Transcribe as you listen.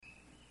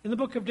In the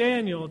book of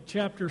Daniel,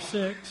 chapter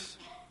 6,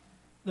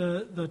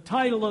 the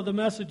title of the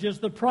message is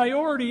The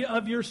Priority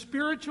of Your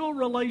Spiritual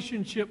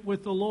Relationship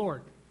with the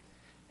Lord.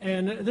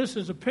 And this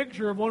is a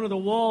picture of one of the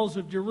walls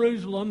of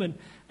Jerusalem.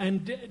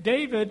 And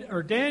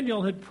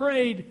Daniel had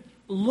prayed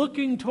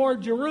looking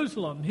toward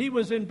Jerusalem. He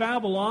was in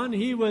Babylon.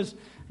 He was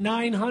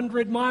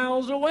 900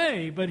 miles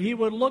away. But he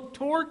would look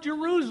toward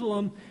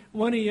Jerusalem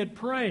when he had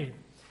prayed.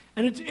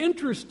 And it's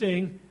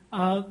interesting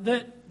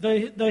that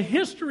the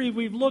history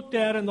we've looked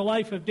at in the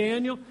life of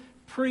Daniel,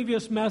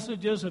 previous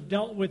messages have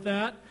dealt with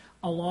that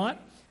a lot.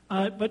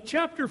 But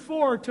chapter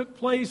 4 took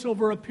place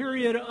over a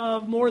period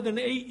of more than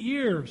 8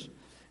 years.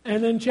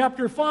 And then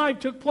chapter 5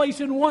 took place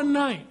in one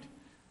night.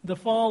 The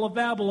fall of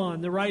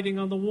Babylon, the writing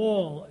on the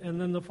wall,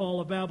 and then the fall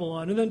of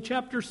Babylon. And then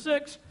chapter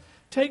 6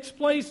 takes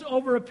place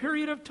over a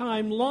period of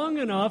time long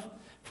enough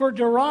for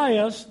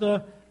Darius,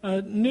 the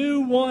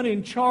new one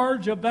in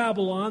charge of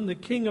Babylon, the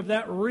king of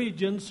that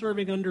region,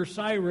 serving under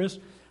Cyrus,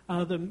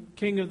 the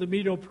king of the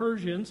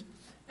Medo-Persians,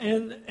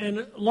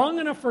 and long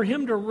enough for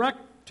him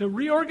to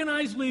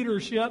reorganize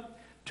leadership,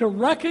 to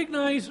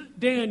recognize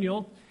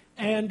Daniel,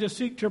 and to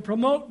seek to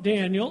promote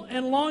Daniel,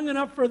 and long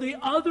enough for the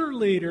other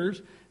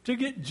leaders to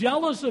get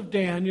jealous of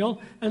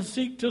Daniel and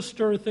seek to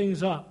stir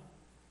things up.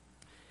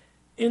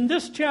 In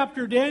this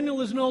chapter,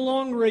 Daniel is no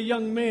longer a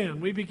young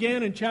man. We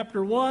began in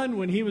chapter 1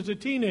 when he was a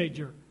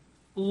teenager,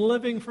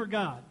 living for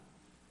God.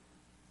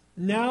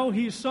 Now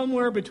he's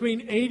somewhere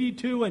between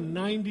 82 and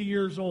 90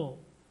 years old.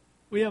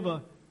 We have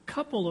a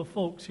couple of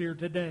folks here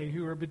today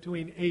who are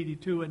between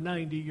 82 and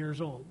 90 years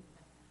old.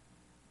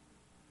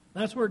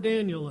 That's where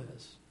Daniel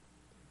is.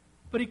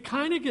 But he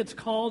kind of gets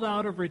called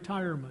out of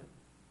retirement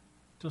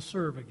to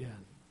serve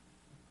again.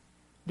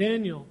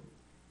 Daniel,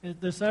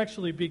 this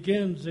actually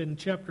begins in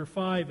chapter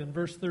 5 and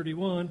verse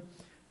 31.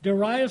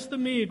 Darius the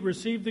Mede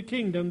received the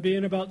kingdom,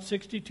 being about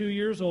 62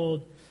 years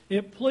old.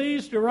 It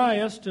pleased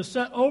Darius to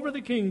set over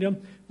the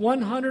kingdom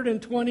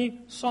 120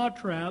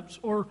 satraps,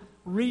 or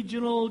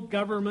regional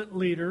government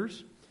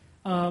leaders,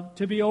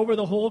 to be over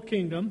the whole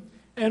kingdom,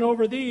 and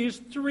over these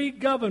 3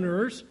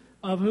 governors,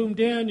 of whom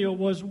Daniel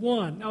was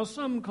one. Now,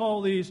 some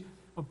call these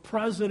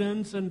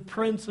presidents and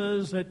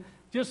princes. That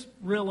just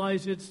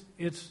realize it's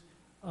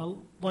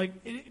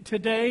like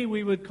today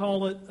we would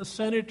call it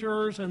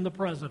senators and the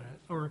president,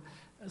 or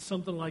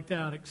something like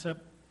that,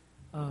 except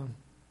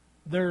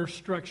their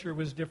structure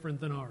was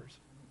different than ours.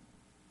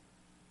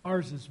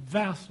 Ours is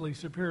vastly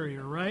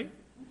superior, right?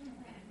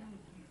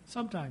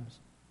 Sometimes.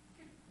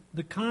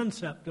 The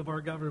concept of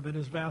our government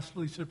is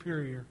vastly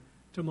superior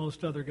to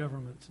most other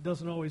governments. It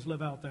doesn't always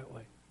live out that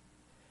way.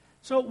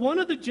 So one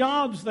of the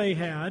jobs they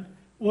had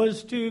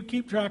was to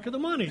keep track of the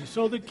money,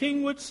 so the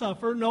king would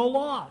suffer no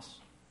loss.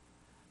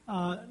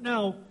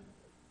 Now,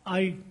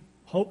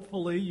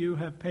 hopefully you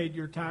have paid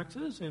your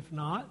taxes. If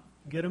not,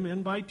 get them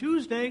in by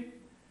Tuesday.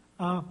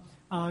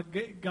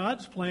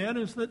 God's plan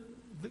is that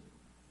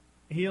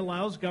He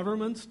allows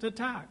governments to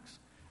tax.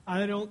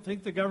 I don't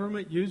think the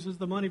government uses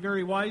the money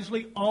very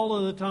wisely all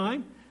of the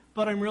time,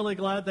 but I'm really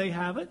glad they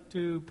have it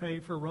to pay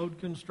for road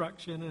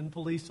construction and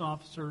police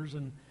officers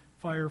and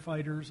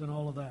firefighters and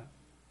all of that.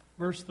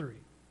 Verse 3.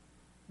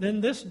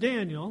 Then this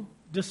Daniel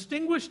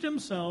distinguished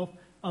himself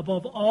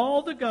above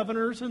all the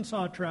governors and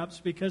satraps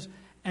because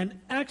an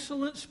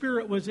excellent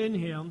spirit was in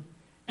him,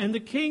 and the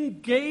king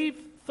gave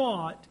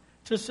thought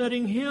to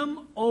setting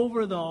him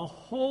over the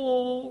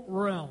whole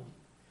realm.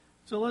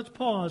 So let's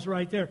pause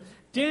right there.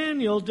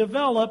 Daniel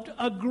developed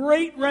a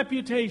great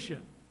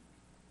reputation.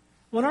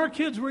 When our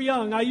kids were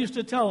young, I used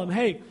to tell them,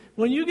 hey,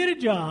 when you get a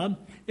job,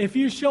 if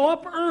you show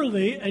up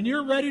early and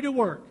you're ready to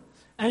work,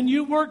 and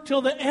you work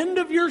till the end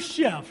of your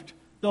shift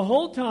the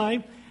whole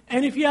time,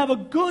 and if you have a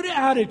good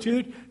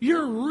attitude,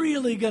 you're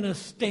really going to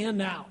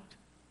stand out.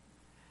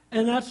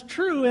 And that's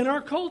true in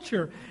our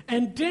culture.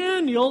 And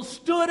Daniel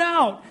stood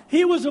out.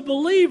 He was a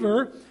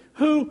believer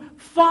who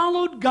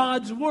followed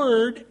God's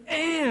word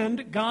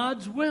and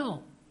God's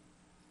will.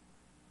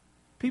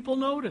 People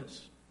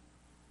noticed.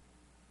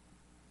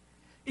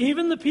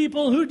 Even the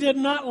people who did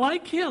not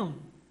like him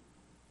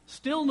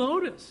still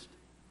noticed.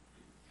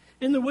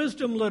 In the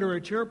wisdom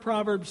literature,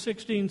 Proverbs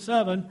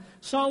 16:7,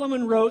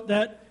 Solomon wrote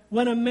that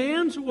when a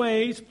man's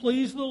ways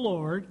please the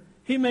Lord,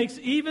 he makes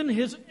even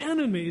his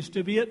enemies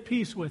to be at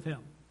peace with him.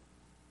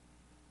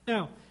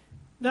 Now,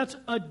 that's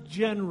a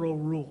general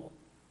rule.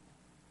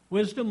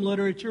 Wisdom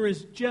literature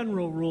is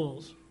general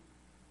rules.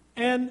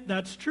 And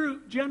that's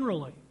true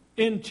generally.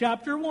 In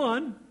chapter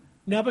 1,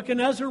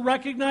 Nebuchadnezzar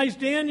recognized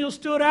Daniel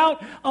stood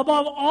out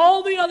above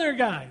all the other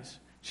guys.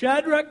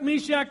 Shadrach,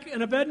 Meshach,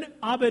 and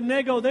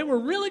Abednego, they were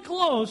really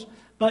close,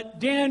 but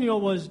Daniel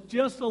was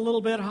just a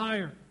little bit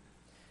higher.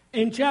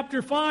 In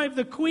chapter 5,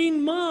 the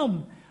queen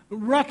mom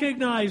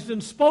recognized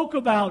and spoke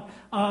about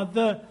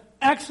the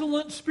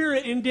excellent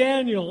spirit in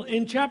Daniel.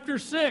 In chapter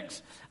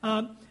 6,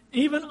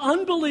 even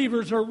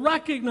unbelievers are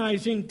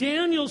recognizing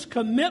Daniel's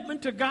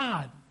commitment to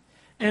God.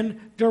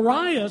 And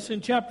Darius,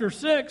 in chapter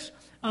 6,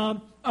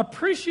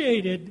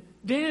 appreciated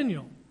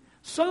Daniel.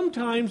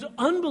 Sometimes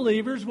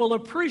unbelievers will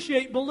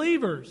appreciate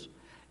believers.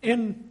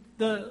 In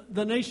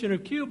the nation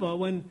of Cuba,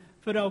 when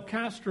Fidel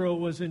Castro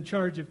was in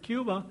charge of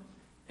Cuba,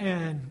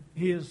 and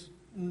he is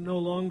no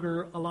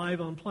longer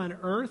alive on planet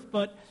Earth,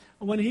 but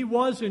when he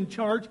was in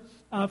charge,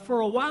 for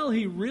a while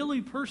he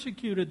really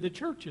persecuted the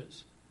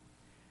churches.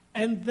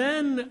 And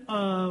then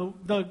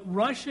the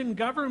Russian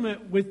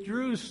government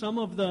withdrew some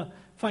of the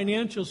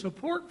financial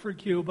support for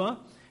Cuba,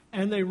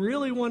 and they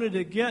really wanted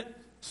to get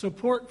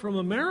support from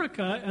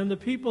America, and the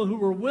people who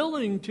were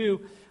willing to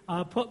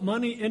put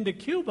money into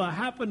Cuba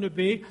happened to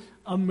be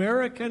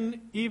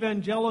American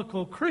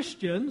evangelical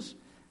Christians.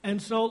 And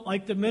so,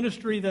 like the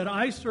ministry that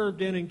I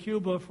served in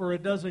Cuba for a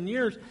dozen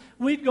years,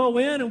 we'd go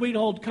in and we'd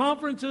hold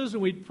conferences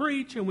and we'd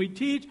preach and we'd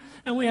teach,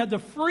 and we had the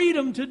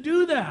freedom to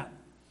do that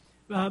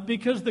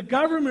because the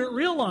government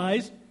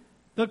realized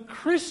the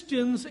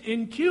Christians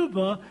in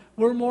Cuba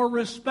were more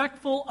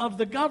respectful of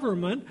the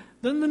government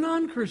than the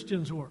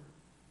non-Christians were.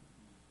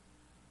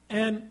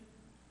 And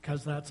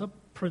because that's a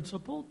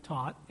principle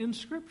taught in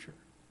Scripture.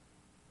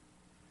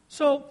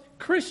 So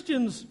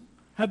Christians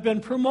have been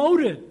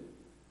promoted.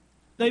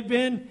 They've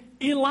been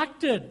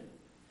elected.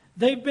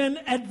 They've been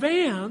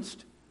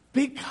advanced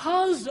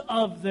because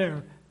of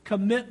their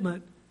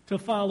commitment to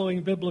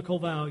following biblical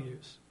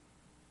values.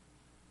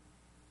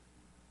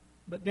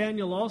 But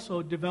Daniel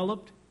also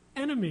developed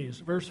enemies,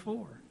 verse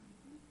 4.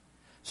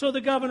 So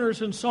the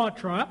governors and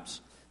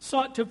satraps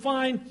sought to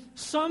find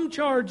some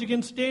charge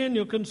against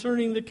Daniel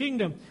concerning the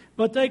kingdom,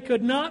 but they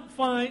could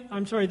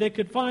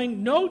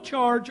find no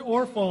charge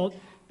or fault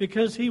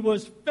because he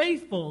was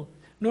faithful,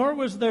 nor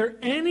was there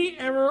any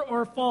error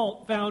or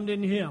fault found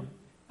in him.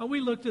 Now, we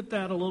looked at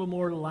that a little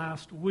more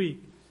last week,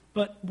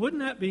 but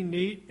wouldn't that be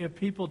neat if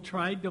people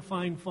tried to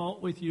find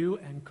fault with you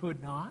and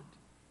could not?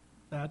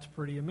 That's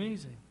pretty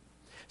amazing.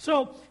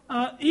 So,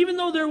 even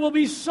though there will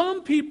be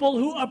some people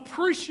who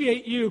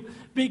appreciate you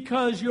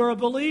because you're a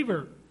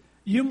believer,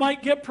 you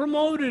might get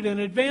promoted and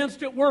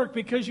advanced at work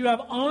because you have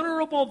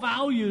honorable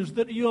values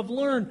that you have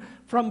learned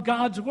from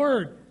God's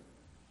Word.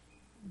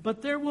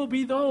 But there will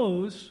be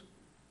those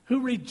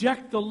who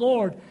reject the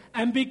Lord.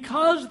 And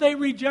because they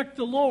reject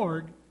the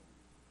Lord,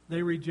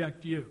 they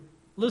reject you.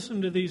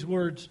 Listen to these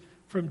words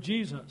from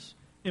Jesus.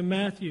 In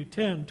Matthew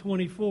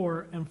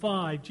 10:24 and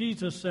 5,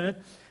 Jesus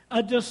said,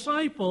 "A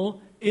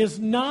disciple is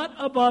not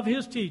above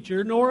his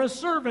teacher, nor a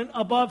servant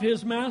above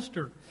his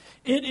master.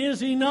 It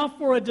is enough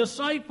for a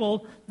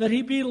disciple that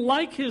he be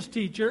like his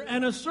teacher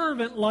and a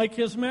servant like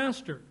his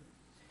master.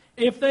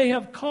 If they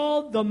have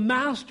called the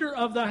master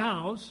of the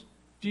house,"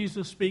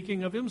 Jesus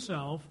speaking of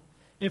himself,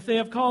 "if they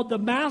have called the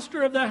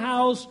master of the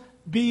house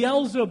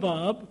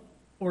Beelzebub,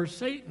 or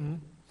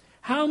Satan,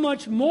 how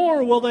much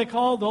more will they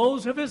call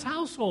those of his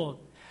household?"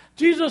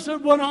 Jesus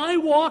said, when I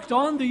walked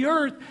on the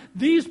earth,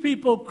 these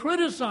people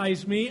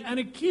criticized me and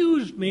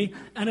accused me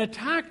and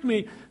attacked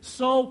me.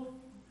 So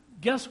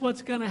guess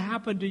what's going to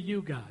happen to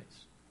you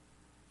guys?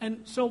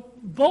 And so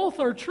both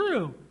are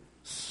true.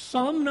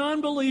 Some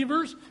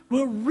non-believers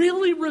will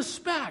really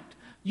respect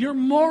your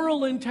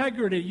moral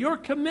integrity, your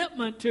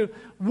commitment to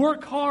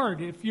work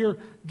hard if you're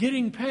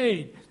getting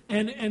paid,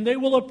 and they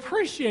will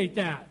appreciate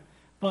that.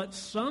 But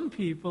some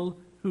people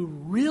who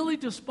really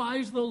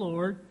despise the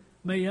Lord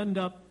may end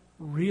up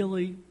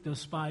really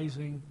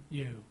despising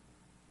you.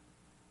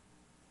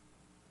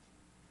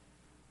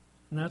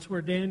 And that's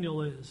where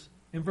Daniel is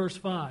in verse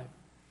 5.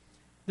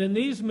 Then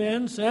these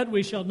men said,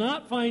 "We shall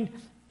not find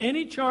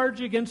any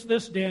charge against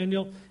this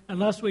Daniel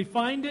unless we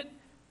find it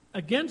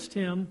against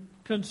him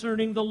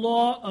concerning the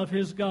law of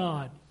his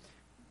God."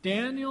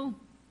 Daniel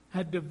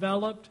had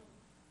developed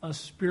a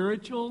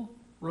spiritual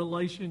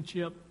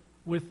relationship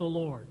with the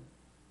Lord.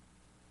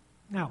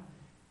 Now,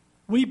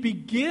 we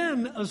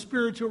begin a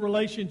spiritual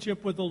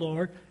relationship with the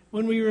Lord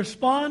when we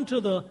respond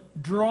to the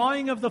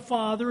drawing of the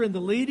Father and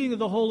the leading of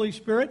the Holy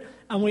Spirit,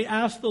 and we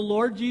ask the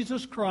Lord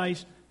Jesus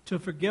Christ to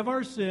forgive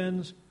our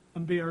sins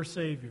and be our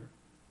Savior.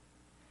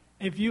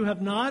 If you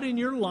have not in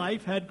your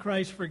life had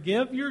Christ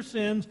forgive your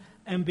sins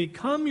and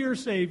become your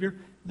Savior,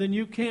 then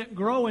you can't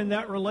grow in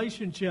that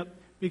relationship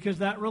because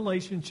that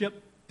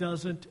relationship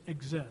doesn't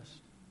exist.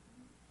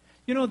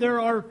 You know,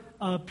 there are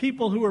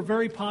people who are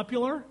very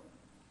popular,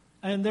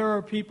 and there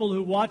are people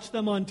who watch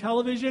them on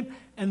television,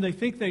 and they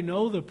think they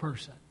know the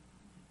person.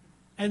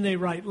 And they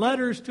write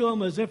letters to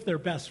them as if they're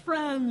best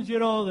friends. You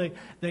know,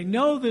 they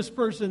know this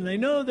person. They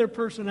know their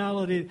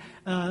personality.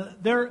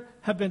 There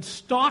have been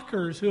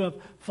stalkers who have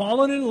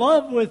fallen in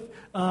love with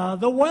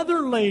the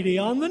weather lady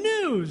on the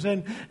news.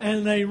 And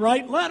they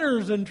write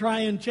letters and try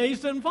and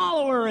chase and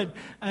follow her.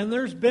 And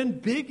there's been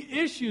big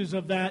issues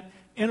of that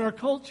in our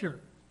culture.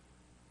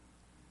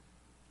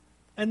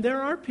 And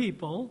there are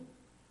people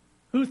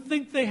who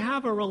think they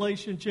have a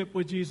relationship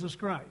with Jesus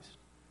Christ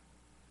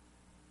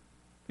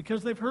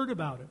because they've heard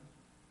about him,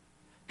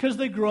 because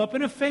they grew up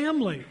in a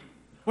family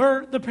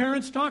where the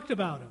parents talked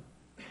about him,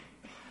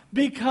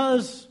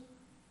 because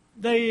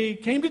they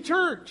came to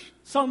church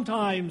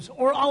sometimes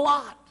or a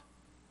lot.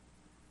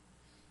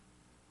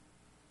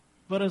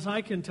 But as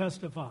I can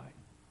testify,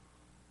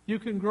 you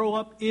can grow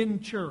up in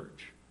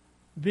church,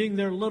 being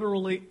there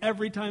literally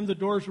every time the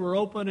doors were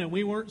open and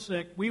we weren't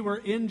sick. We were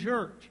in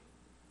church.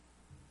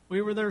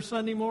 We were there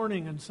Sunday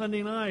morning and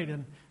Sunday night,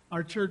 and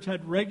our church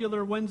had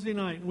regular Wednesday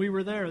night, and we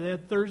were there. They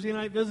had Thursday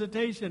night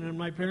visitation, and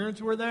my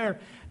parents were there,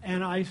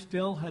 and I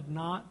still had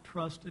not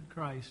trusted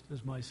Christ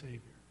as my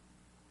Savior.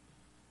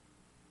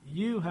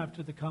 You have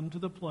to come to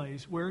the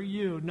place where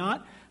you,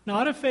 not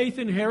a faith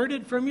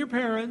inherited from your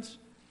parents,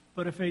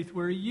 but a faith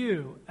where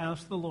you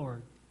ask the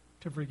Lord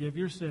to forgive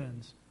your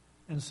sins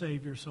and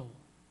save your soul.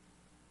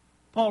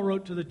 Paul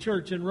wrote to the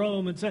church in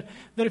Rome and said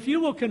that if you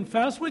will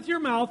confess with your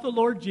mouth the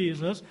Lord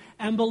Jesus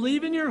and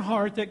believe in your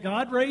heart that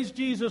God raised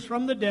Jesus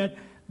from the dead,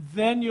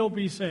 then you'll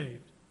be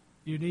saved.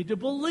 You need to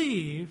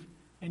believe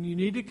and you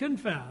need to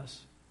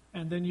confess,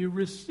 and then you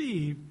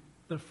receive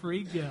the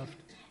free gift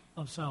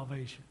of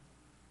salvation.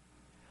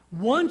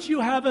 Once you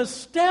have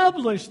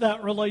established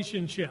that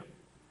relationship,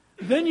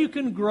 then you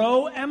can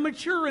grow and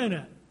mature in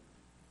it.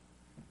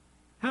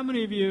 How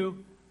many of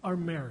you are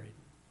married?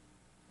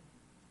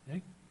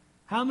 Okay.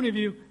 How many of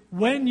you,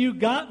 when you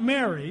got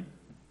married,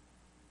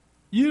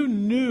 you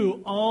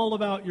knew all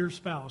about your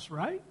spouse,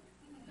 right?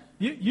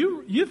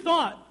 You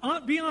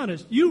thought, be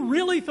honest, you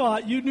really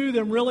thought you knew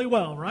them really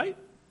well, right?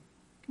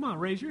 Come on,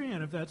 raise your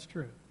hand if that's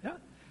true. Yeah.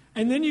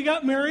 And then you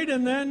got married,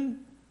 and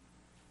then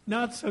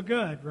not so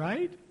good,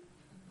 right?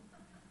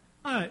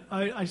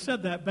 I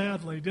said that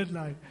badly, didn't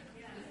I?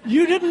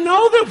 You didn't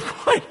know them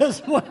quite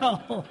as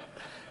well.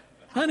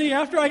 Honey,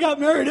 after I got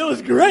married, it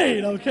was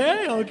great,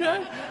 okay?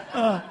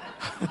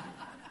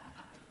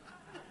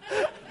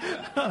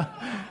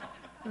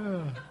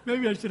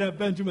 Maybe I should have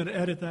Benjamin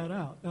edit that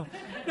out.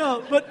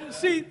 No, but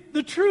see,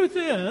 the truth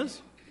is,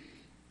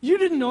 you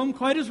didn't know him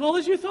quite as well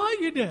as you thought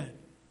you did.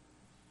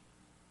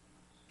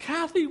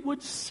 Kathy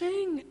would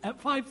sing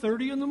at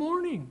 5:30 in the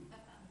morning.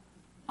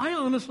 I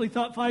honestly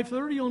thought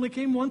 5:30 only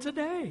came once a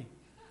day.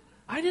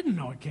 I didn't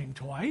know it came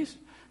twice.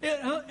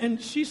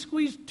 And she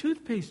squeezed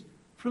toothpaste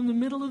from the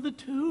middle of the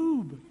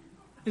tube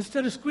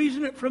instead of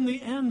squeezing it from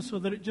the end so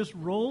that it just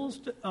rolls.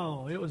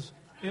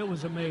 It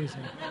was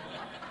amazing.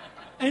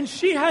 And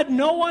she had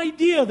no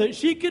idea that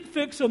she could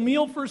fix a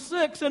meal for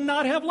 6 and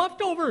not have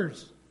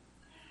leftovers.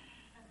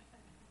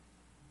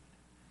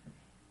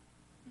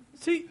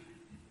 See,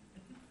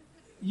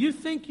 you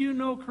think you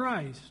know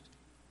Christ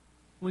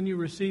when you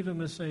receive Him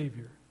as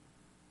Savior.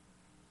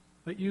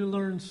 But you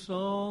learn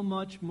so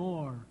much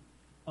more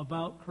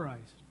about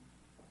Christ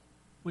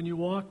when you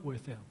walk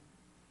with Him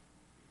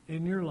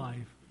in your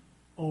life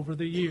over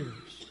the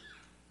years.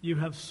 You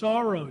have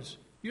sorrows,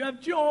 you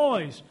have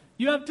joys,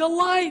 you have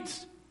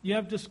delights, you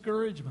have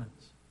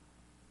discouragements,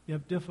 you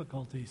have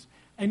difficulties.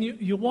 And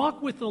you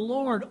walk with the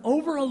Lord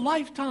over a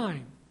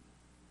lifetime,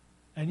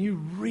 and you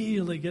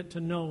really get to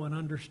know and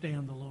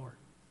understand the Lord.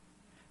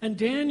 And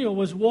Daniel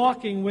was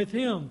walking with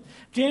Him.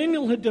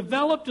 Daniel had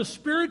developed a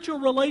spiritual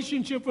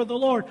relationship with the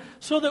Lord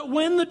so that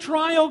when the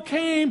trial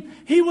came,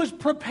 he was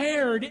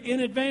prepared in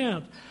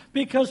advance.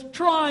 Because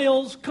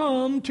trials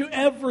come to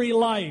every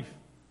life.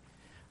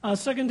 2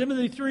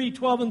 Timothy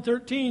 3:12 and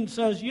 13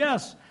 says,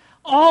 yes,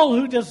 all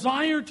who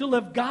desire to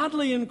live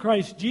godly in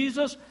Christ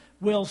Jesus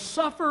will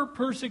suffer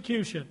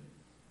persecution.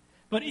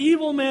 But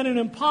evil men and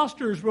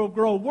impostors will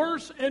grow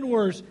worse and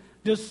worse,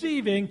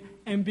 deceiving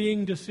and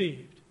being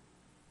deceived.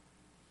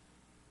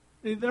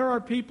 There are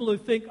people who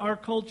think our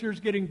culture is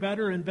getting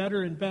better and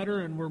better and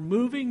better, and we're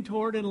moving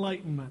toward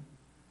enlightenment.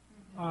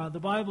 The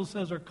Bible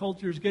says our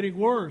culture is getting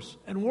worse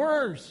and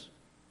worse.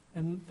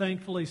 And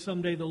thankfully,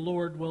 someday the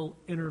Lord will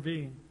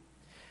intervene.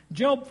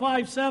 Job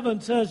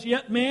 5:7 says,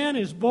 yet man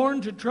is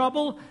born to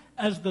trouble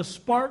as the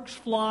sparks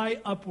fly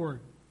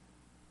upward.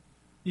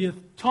 You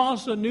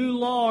toss a new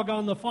log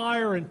on the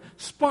fire and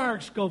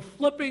sparks go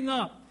flipping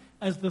up.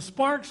 As the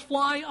sparks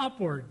fly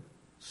upward,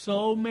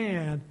 so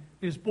man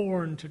is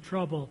born to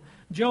trouble.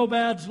 Job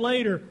adds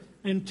later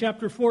in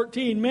chapter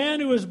 14, man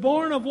who is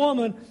born of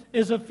woman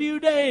is a few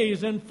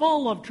days and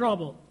full of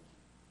trouble.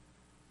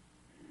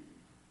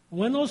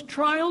 When those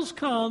trials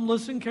come,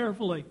 listen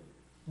carefully.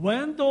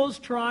 When those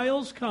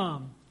trials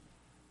come,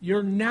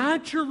 your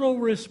natural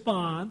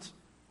response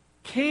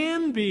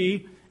can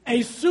be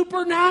a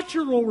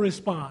supernatural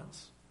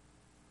response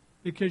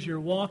because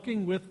you're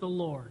walking with the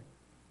Lord.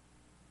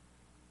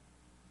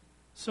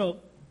 So,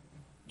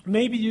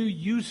 maybe you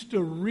used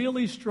to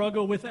really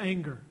struggle with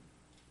anger.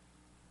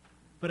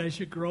 But as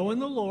you grow in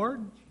the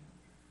Lord,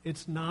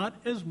 it's not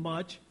as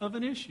much of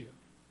an issue.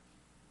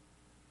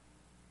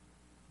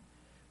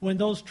 When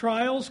those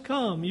trials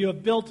come, you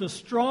have built a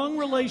strong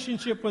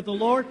relationship with the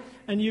Lord,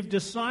 and you've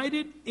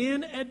decided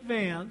in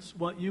advance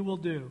what you will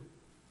do.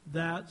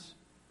 That's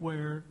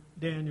where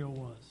Daniel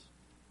was.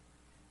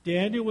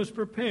 Daniel was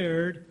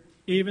prepared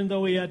even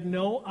though he had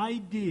no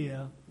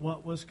idea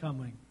what was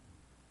coming.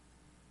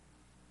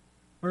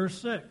 Verse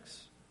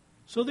 6.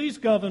 So these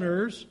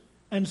governors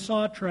and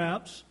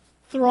satraps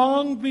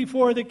thronged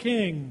before the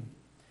king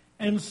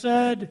and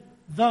said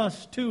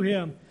thus to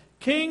him,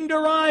 King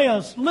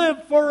Darius,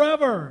 live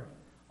forever.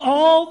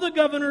 All the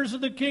governors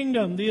of the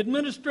kingdom, the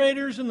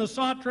administrators and the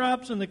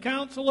satraps and the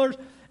counselors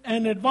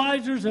and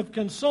advisors have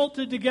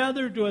consulted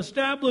together to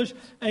establish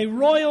a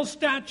royal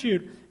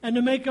statute and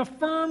to make a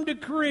firm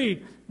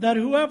decree that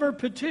whoever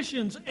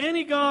petitions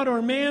any god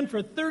or man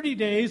for 30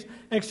 days,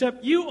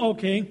 except you, O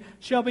king,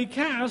 shall be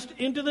cast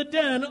into the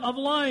den of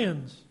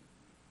lions.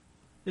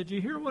 Did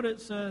you hear what it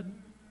said?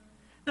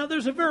 Now,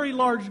 there's a very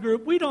large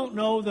group. We don't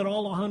know that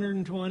all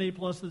 120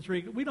 plus the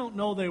 3, we don't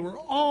know they were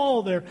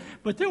all there,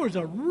 but there was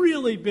a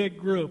really big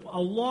group, a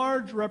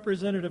large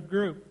representative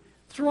group,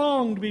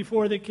 thronged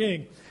before the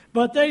king.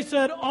 But they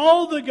said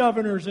all the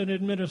governors and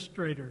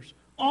administrators,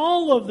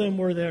 all of them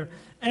were there,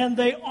 and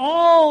they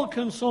all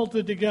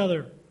consulted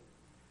together.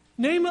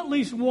 Name at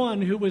least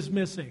one who was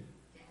missing.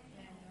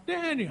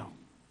 Daniel.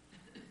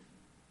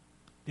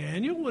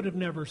 Daniel would have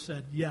never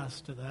said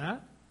yes to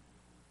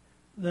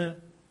that.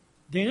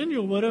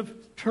 Daniel would have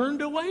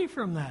turned away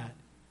from that.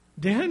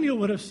 Daniel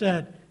would have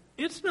said,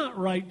 it's not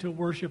right to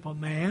worship a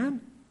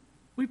man.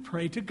 We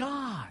pray to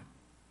God.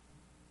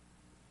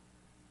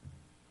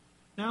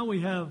 Now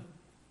we have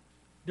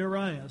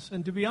Darius.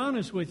 And to be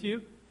honest with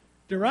you,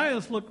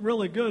 Darius looked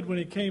really good when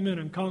he came in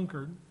and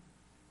conquered.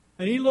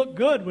 And he looked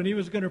good when he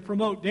was going to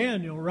promote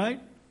Daniel, right?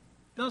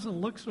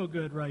 Doesn't look so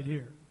good right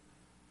here.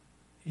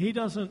 He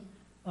doesn't,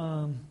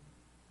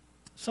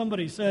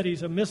 somebody said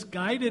he's a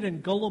misguided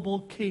and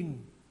gullible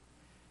king.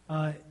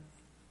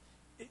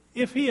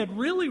 If he had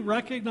really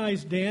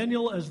recognized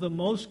Daniel as the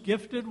most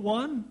gifted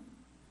one,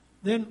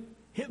 then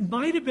it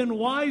might have been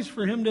wise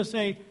for him to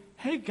say,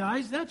 hey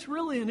guys, that's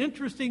really an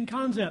interesting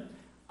concept.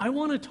 I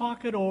want to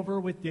talk it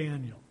over with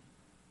Daniel.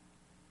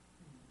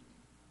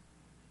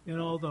 You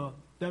know, the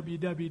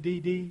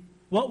WWDD.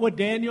 What would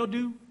Daniel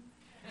do?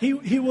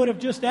 He would have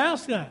just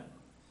asked that.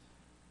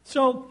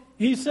 So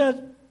he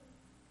said,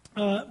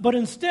 but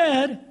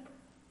instead,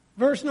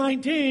 verse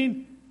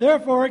 19,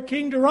 therefore,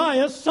 King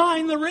Darius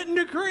signed the written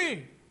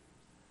decree.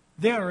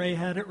 They already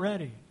had it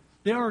ready.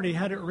 They already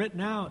had it written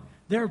out.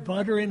 They're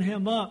buttering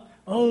him up.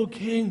 Oh,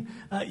 King,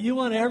 you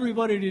want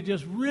everybody to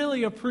just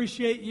really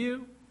appreciate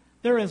you?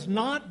 There has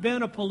not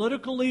been a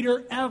political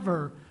leader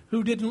ever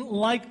who didn't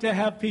like to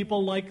have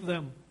people like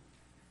them.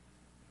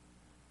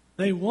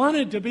 They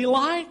wanted to be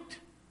liked.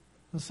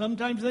 And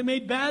sometimes they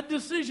made bad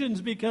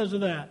decisions because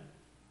of that.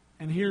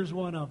 And here's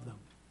one of them.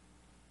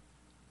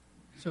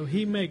 So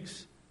he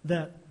makes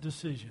that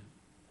decision.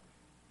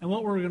 And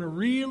what we're going to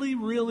really,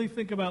 really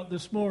think about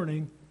this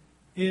morning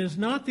is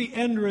not the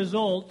end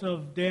result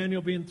of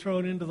Daniel being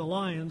thrown into the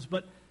lions,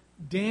 but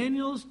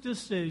Daniel's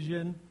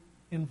decision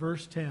in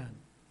verse 10.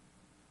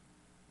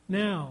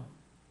 Now,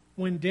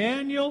 when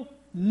Daniel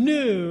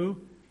knew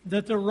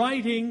that the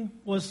writing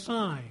was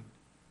signed,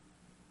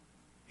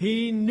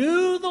 he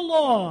knew the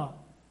law,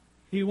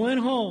 he went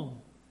home,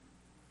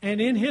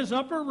 and in his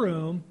upper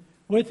room,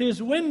 with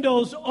his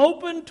windows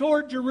open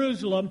toward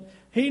Jerusalem,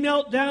 he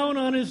knelt down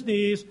on his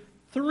knees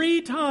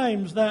 3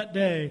 times that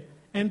day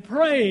and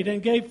prayed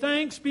and gave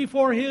thanks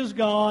before his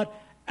God,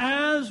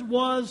 as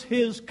was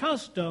his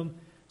custom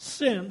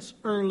since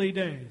early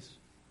days.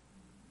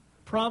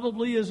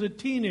 Probably as a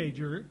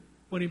teenager,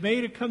 when he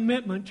made a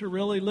commitment to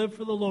really live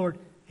for the Lord,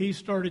 he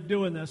started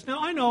doing this. Now,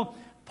 I know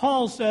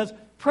Paul says,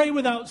 pray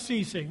without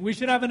ceasing. We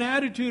should have an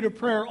attitude of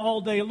prayer all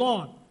day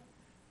long.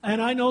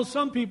 And I know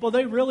some people,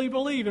 they really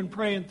believe in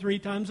praying 3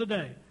 times a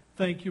day.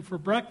 Thank you for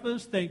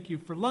breakfast, thank you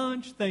for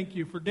lunch, thank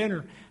you for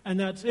dinner, and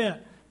that's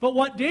it. But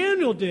what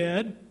Daniel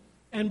did,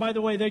 and by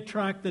the way, they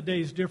tracked the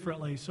days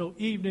differently. So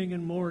evening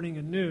and morning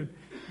and noon,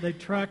 they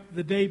tracked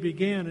the day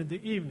began in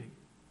the evening.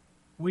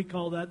 We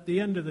call that the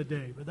end of the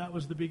day, but that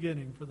was the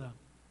beginning for them.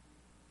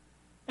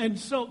 And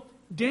so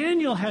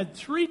Daniel had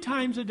 3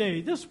 times a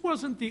day. This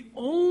wasn't the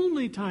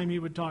only time he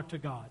would talk to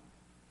God,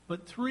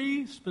 but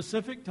 3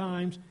 specific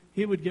times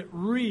he would get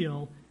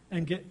real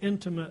and get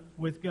intimate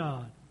with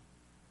God.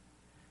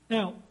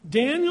 Now,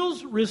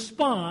 Daniel's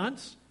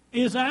response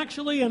is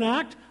actually an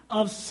act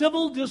of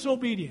civil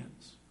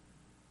disobedience.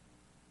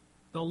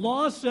 The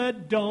law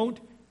said don't,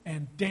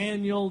 and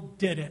Daniel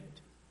did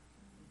it.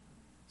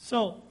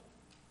 So,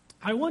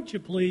 I want you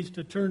please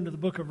to turn to the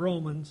book of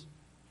Romans,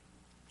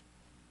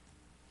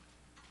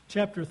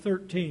 chapter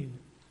 13.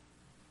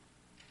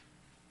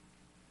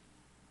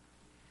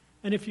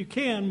 And if you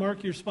can,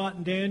 mark your spot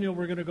in Daniel.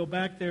 We're going to go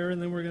back there,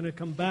 and then we're going to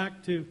come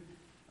back to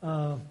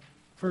 1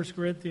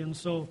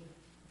 Corinthians. So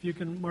if you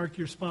can mark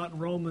your spot in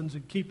Romans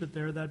and keep it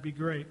there, that'd be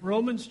great.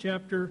 Romans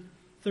chapter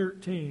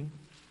 13.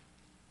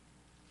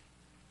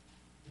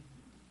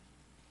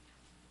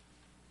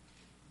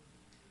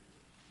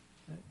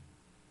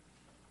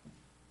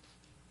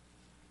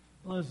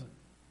 Listen.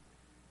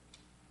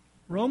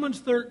 Romans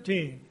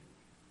 13.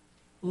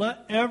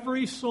 Let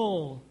every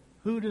soul,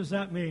 who does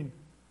that mean?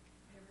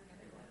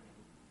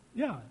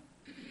 Yeah.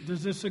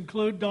 Does this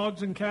include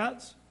dogs and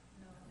cats?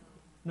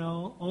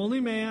 No. Only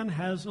man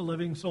has a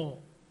living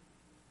soul.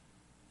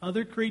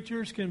 Other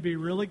creatures can be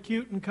really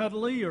cute and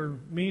cuddly or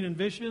mean and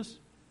vicious.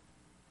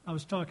 I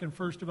was talking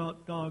first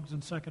about dogs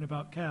and second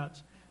about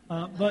cats.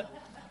 But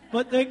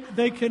they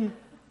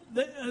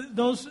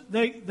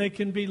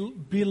can be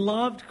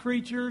beloved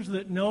creatures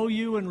that know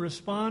you and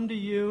respond to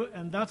you,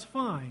 and that's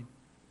fine.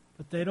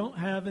 but they don't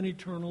have an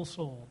eternal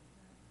soul.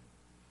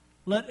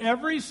 Let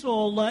every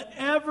soul, let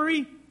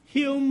every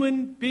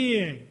human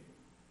being,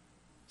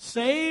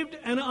 saved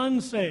and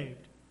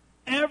unsaved,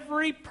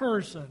 every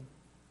person,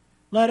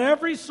 let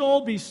every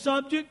soul be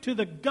subject to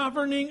the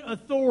governing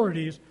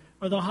authorities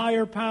or the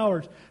higher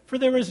powers. For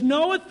there is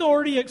no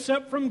authority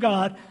except from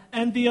God,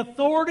 and the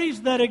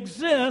authorities that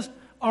exist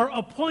are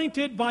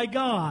appointed by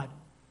God.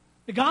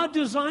 God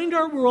designed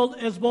our world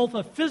as both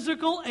a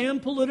physical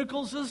and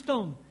political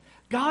system.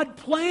 God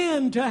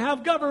planned to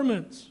have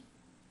governments.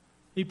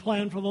 He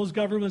planned for those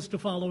governments to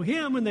follow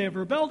Him, and they have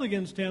rebelled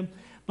against Him.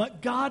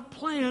 But God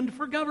planned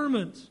for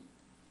governments.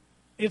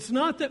 It's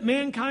not that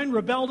mankind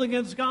rebelled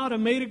against God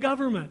and made a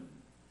government.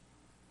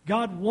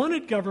 God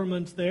wanted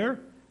governments there.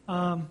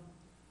 And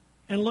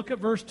look at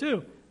verse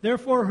 2.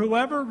 Therefore,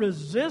 whoever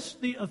resists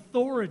the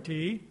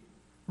authority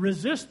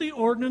resists the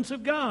ordinance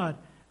of God,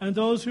 and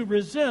those who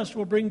resist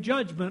will bring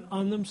judgment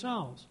on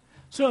themselves.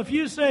 So if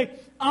you say,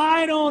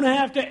 I don't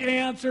have to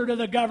answer to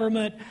the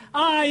government,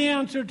 I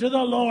answer to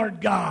the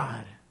Lord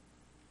God.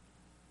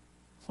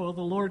 Well,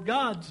 the Lord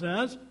God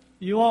says,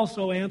 you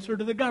also answer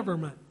to the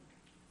government.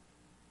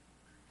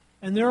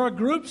 And there are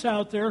groups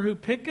out there who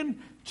pick and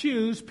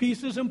choose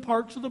pieces and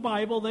parts of the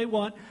Bible they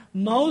want.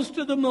 Most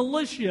of the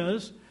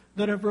militias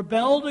that have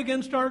rebelled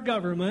against our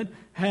government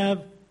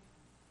have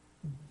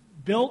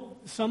built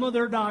some of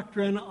their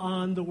doctrine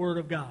on the Word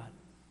of God.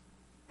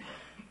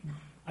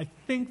 I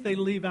think they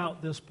leave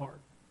out this part.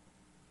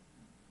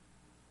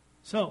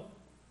 So,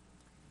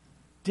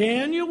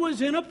 Daniel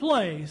was in a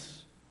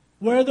place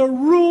where the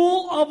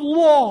rule of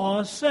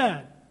law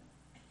said,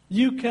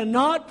 you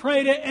cannot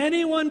pray to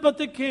anyone but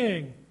the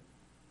king.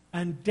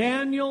 And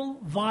Daniel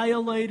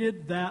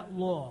violated that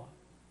law.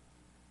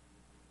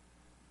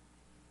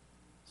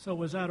 So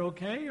was that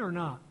okay or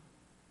not?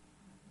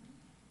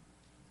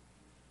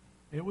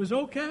 It was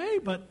okay,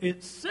 but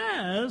it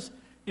says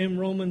in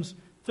Romans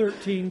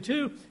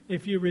 13:2,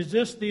 if you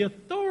resist the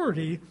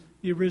authority,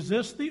 you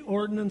resist the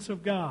ordinance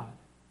of God.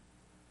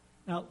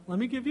 Now, let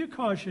me give you a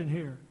caution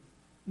here.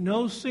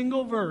 No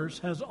single verse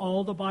has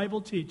all the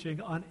Bible teaching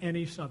on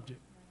any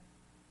subject.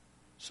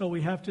 So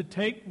we have to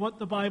take what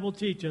the Bible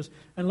teaches.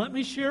 And let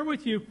me share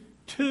with you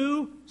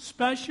two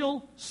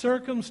special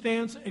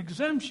circumstance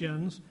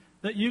exemptions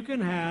that you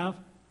can have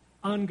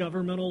on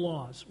governmental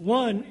laws.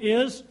 One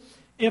is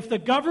if the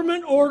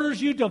government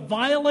orders you to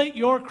violate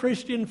your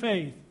Christian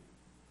faith,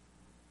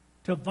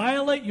 to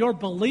violate your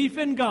belief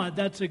in God.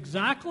 That's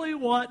exactly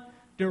what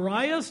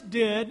Darius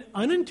did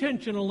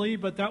unintentionally,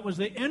 but that was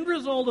the end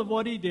result of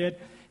what he did.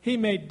 He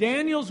made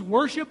Daniel's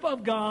worship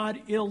of God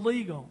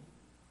illegal.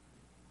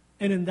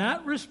 And in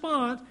that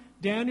response,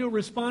 Daniel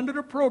responded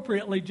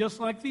appropriately, just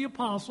like the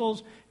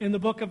apostles in the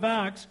book of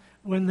Acts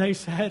when they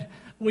said,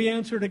 we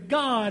answer to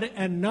God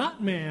and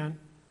not man,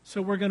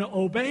 so we're going to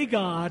obey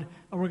God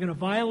and we're going to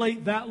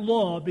violate that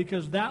law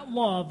because that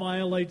law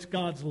violates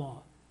God's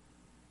law.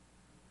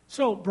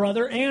 So,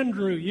 Brother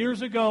Andrew,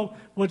 years ago,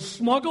 would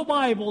smuggle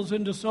Bibles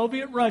into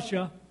Soviet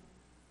Russia.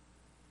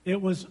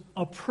 It was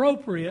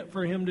appropriate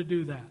for him to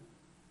do that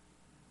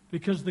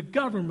because the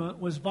government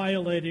was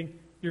violating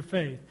your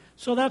faith.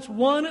 So that's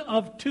one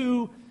of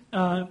two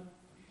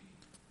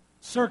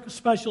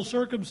special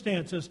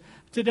circumstances.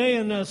 Today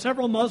in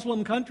several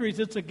Muslim countries,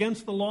 it's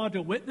against the law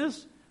to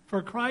witness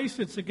for Christ.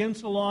 It's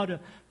against the law to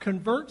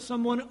convert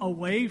someone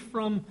away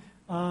from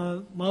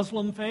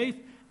Muslim faith.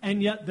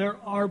 And yet there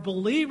are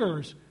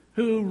believers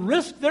who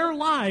risk their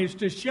lives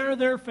to share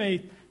their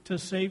faith to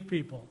save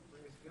people.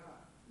 Praise God.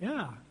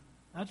 Yeah,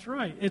 that's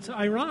right. It's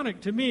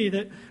ironic to me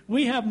that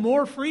we have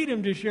more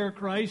freedom to share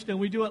Christ and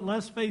we do it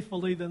less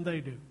faithfully than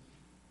they do.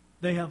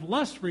 They have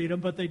less freedom,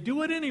 but they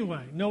do it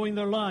anyway, knowing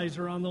their lives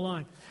are on the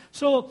line.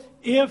 So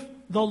if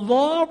the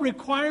law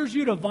requires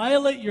you to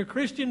violate your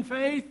Christian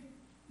faith,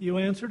 you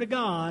answer to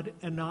God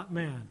and not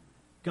man.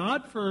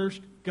 God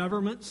first,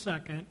 government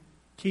second.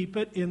 Keep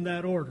it in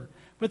that order.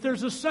 But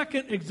there's a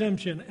second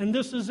exemption, and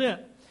this is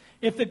it.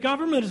 If the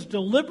government is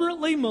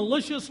deliberately,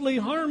 maliciously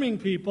harming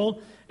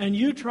people, and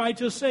you try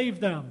to save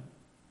them,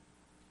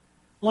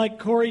 like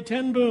Corrie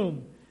ten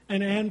Boom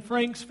and Anne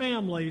Frank's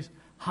families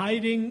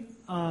hiding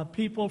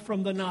people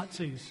from the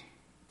Nazis,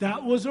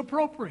 that was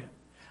appropriate.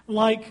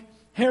 Like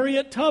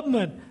Harriet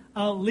Tubman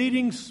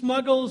leading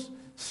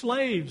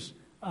slaves,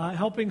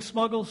 helping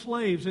smuggle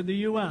slaves in the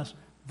U.S.,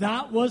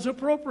 that was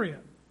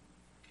appropriate.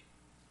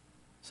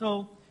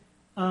 So,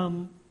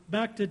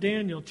 back to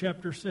Daniel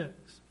chapter 6.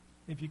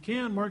 If you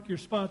can, mark your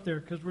spot there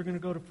because we're going to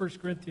go to 1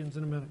 Corinthians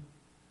in a minute.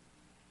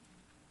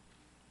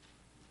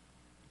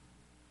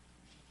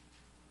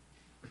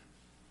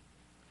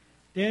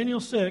 Daniel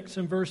 6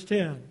 and verse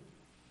 10.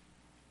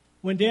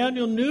 When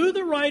Daniel knew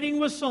the writing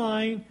was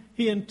signed,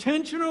 he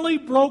intentionally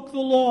broke the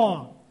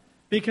law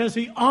because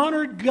he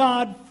honored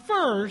God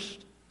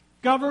first,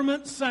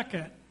 government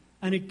second,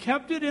 and he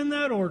kept it in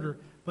that order.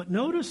 But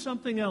notice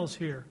something else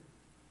here.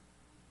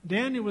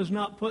 Daniel was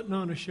not putting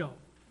on a show.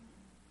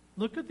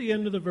 Look at the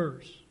end of the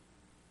verse.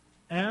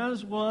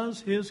 As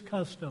was his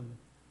custom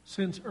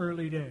since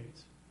early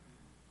days.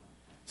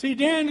 See,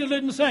 Daniel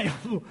didn't say,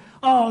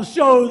 I'll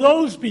show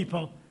those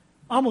people.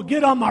 I'm going to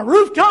get on my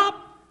rooftop,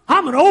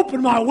 I'm going to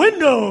open my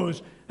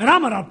windows, and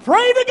I'm going to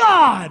pray to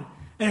God.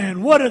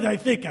 And what do they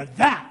think of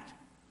that?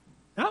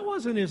 That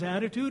wasn't his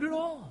attitude at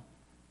all.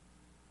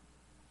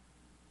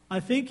 I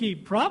think he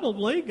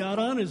probably got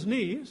on his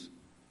knees.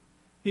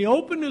 He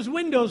opened his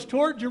windows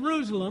toward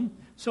Jerusalem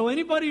so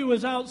anybody who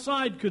was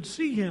outside could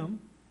see him.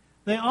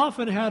 They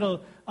often had a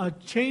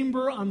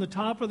chamber on the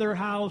top of their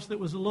house that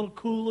was a little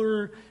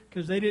cooler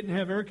because they didn't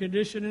have air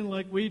conditioning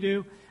like we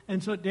do.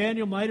 And so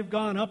Daniel might have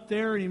gone up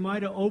there and he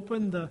might have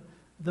opened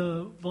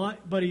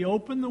but he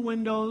opened the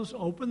windows,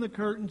 opened the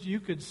curtains. You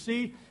could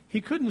see.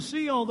 He couldn't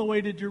see all the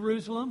way to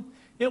Jerusalem.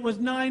 It was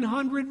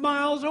 900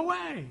 miles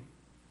away.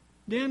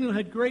 Daniel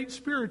had great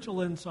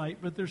spiritual insight,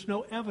 but there's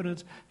no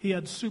evidence he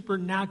had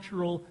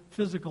supernatural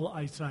physical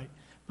eyesight.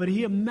 But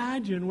he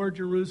imagined where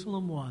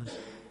Jerusalem was,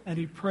 and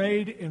he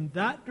prayed in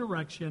that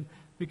direction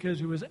because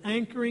he was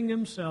anchoring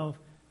himself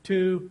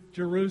to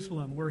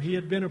Jerusalem, where he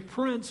had been a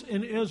prince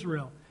in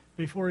Israel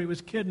before he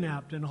was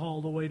kidnapped and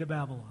hauled away to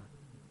Babylon.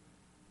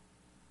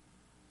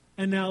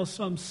 And now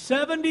some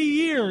 70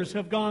 years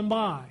have gone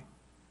by,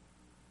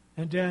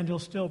 and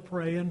Daniel's still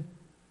praying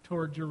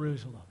toward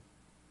Jerusalem.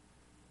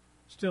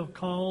 Still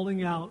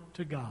calling out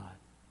to God.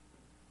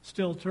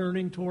 Still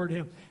turning toward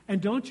Him.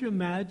 And don't you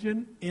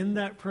imagine in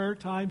that prayer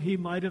time he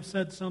might have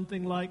said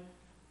something like,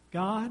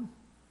 God,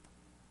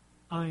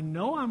 I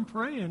know I'm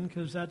praying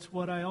because that's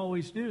what I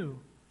always do.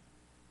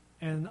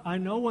 And I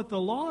know what the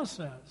law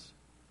says.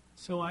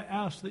 So I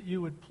ask that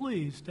you would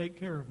please take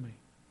care of me.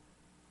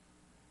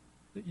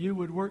 That you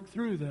would work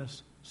through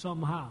this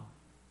somehow.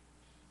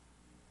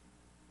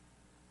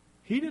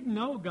 He didn't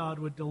know God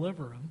would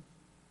deliver him.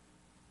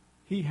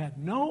 He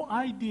had no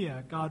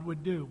idea God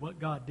would do what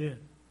God did.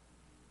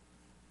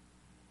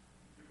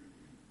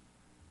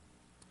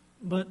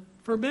 But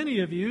for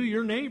many of you,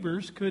 your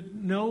neighbors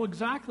could know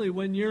exactly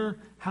when your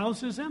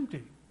house is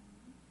empty.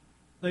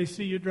 They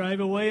see you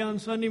drive away on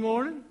Sunday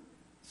morning,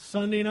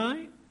 Sunday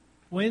night,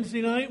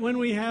 Wednesday night when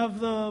we have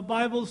the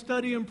Bible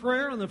study and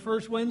prayer on the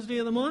first Wednesday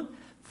of the month,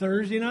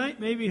 Thursday night,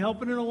 maybe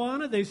helping in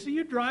Awana. They see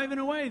you driving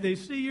away. They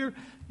see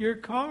your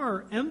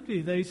car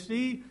empty.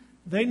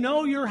 They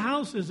know your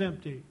house is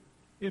empty.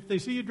 If they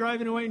see you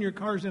driving away and your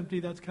car's empty,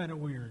 that's kind of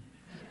weird.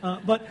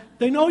 But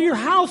they know your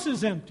house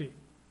is empty.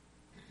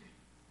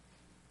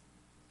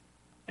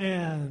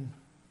 And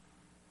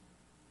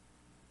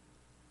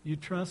you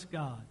trust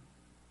God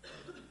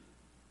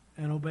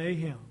and obey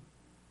Him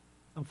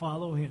and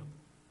follow Him.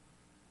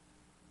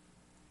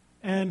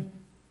 And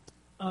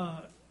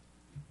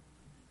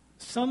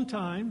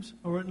sometimes,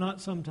 or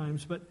not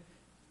sometimes, but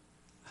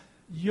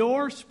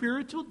your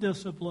spiritual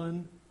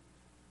discipline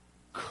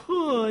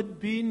could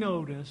be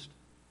noticed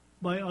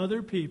by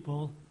other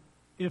people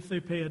if they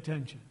pay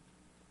attention.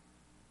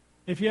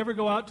 If you ever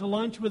go out to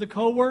lunch with a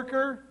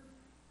coworker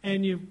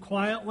and you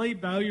quietly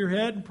bow your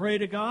head and pray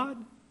to God,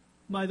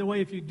 by the way,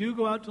 if you do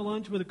go out to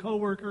lunch with a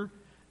coworker,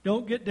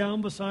 don't get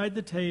down beside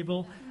the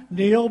table,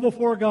 kneel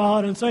before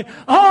God and say,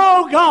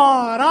 oh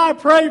God, I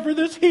pray for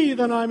this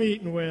heathen I'm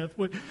eating with.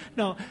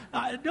 No,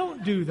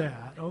 don't do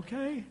that,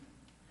 okay?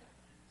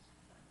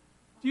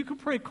 You can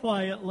pray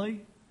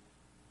quietly.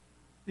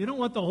 You don't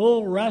want the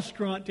whole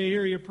restaurant to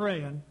hear you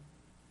praying.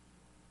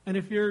 And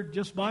if you're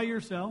just by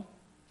yourself,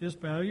 just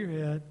bow your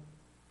head,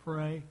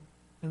 pray,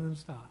 and then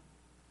stop.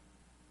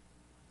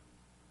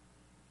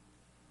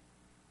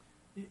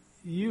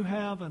 You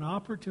have an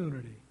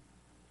opportunity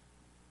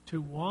to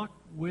walk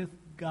with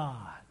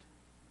God.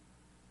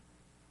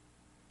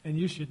 And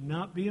you should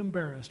not be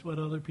embarrassed what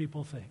other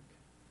people think.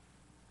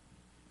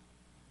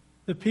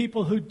 The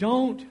people who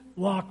don't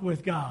walk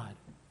with God,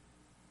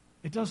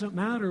 it doesn't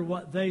matter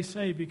what they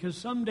say, because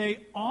someday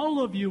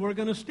all of you are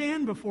going to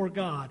stand before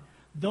God.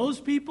 Those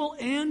people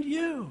and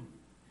you.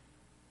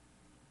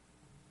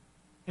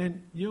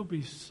 And you'll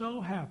be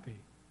so happy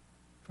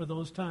for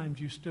those times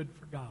you stood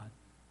for God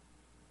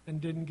and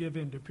didn't give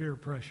in to peer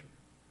pressure.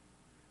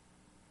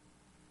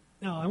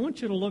 Now, I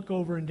want you to look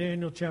over in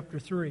Daniel chapter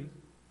 3.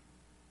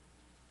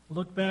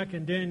 Look back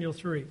in Daniel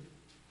 3.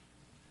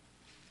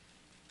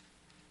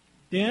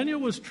 Daniel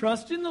was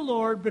trusting the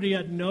Lord, but he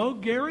had no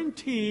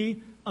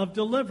guarantee of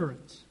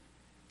deliverance.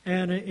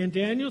 And in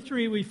Daniel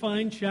 3, we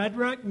find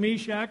Shadrach,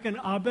 Meshach, and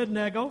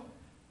Abednego,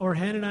 or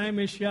Hananiah,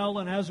 Mishael,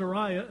 and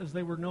Azariah, as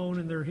they were known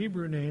in their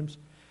Hebrew names.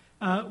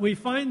 We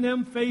find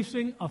them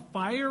facing a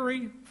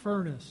fiery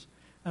furnace.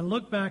 And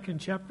look back in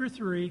chapter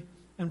 3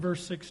 and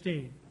verse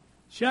 16.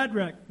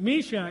 Shadrach,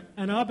 Meshach,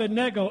 and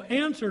Abednego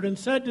answered and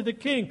said to the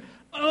king,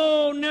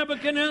 O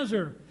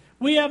Nebuchadnezzar,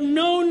 we have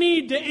no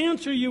need to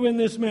answer you in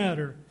this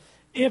matter.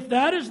 If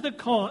that is the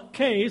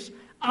case,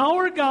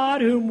 our God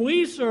whom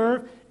we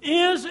serve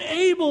is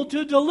able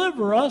to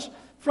deliver us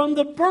from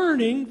the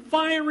burning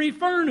fiery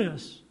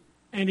furnace.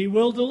 And He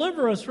will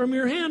deliver us from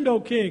your hand, O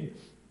king.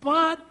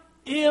 But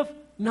if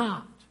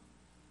not,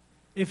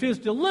 if His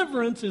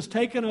deliverance is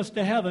taking us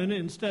to heaven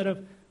instead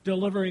of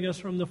delivering us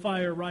from the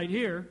fire right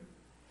here,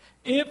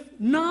 if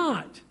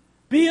not,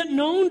 Be it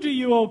known to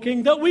you, O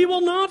king, that we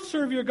will not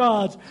serve your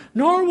gods,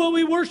 nor will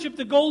we worship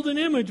the golden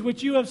image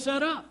which you have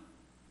set up.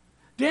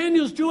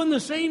 Daniel's doing the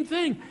same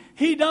thing.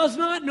 He does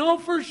not know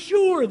for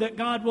sure that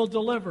God will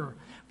deliver.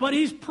 But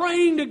he's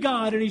praying to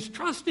God, and he's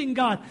trusting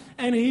God,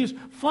 and he's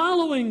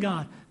following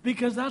God,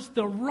 because that's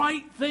the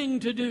right thing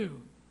to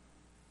do.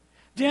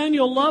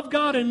 Daniel loved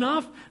God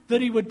enough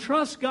that he would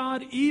trust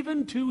God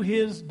even to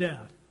his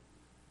death.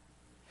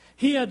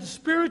 He had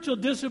spiritual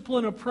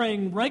discipline of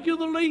praying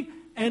regularly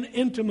and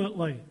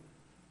intimately.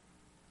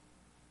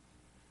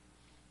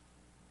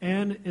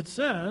 And it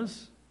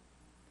says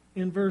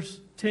in verse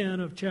 10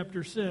 of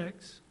chapter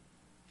 6,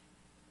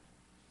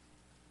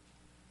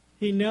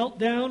 he knelt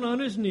down on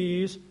his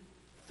knees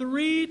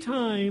 3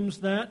 times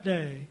that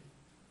day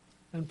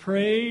and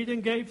prayed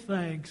and gave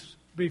thanks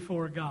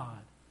before God.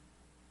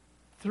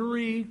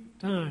 3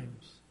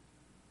 times.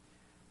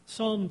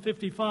 Psalm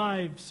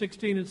 55,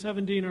 16 and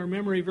 17 are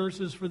memory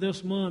verses for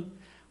this month.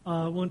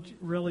 I want to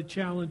really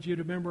challenge you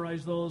to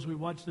memorize those. We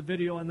watched the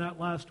video on that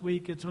last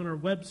week. It's on our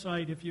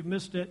website if you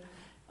missed it.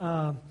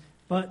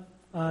 But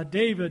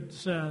David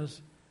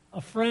says a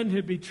friend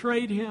had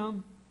betrayed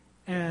him,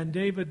 and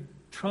David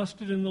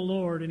trusted in the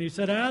Lord. And he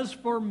said, as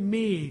for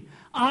me,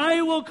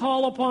 I will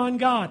call upon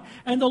God,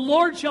 and the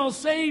Lord shall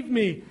save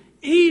me.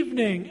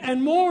 Evening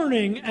and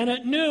morning and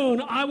at noon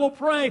I will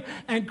pray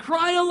and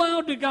cry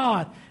aloud to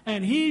God,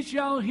 and he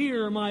shall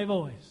hear my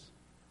voice.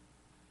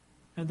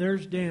 And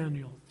there's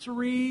Daniel,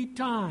 3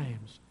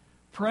 times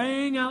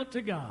praying out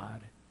to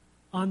God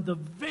on the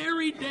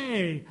very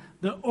day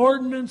the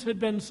ordinance had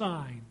been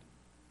signed.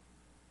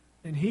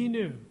 And he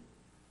knew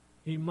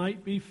he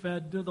might be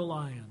fed to the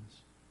lions.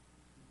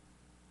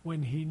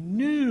 When he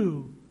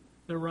knew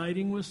the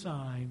writing was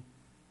signed,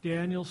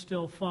 Daniel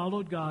still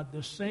followed God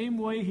the same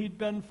way he'd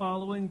been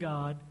following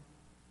God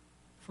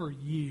for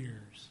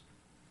years,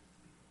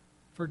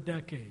 for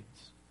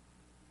decades,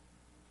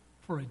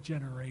 for a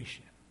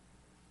generation.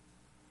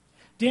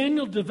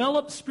 Daniel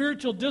developed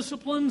spiritual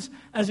disciplines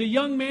as a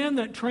young man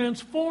that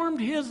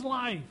transformed his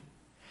life.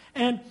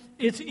 And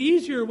it's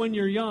easier when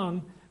you're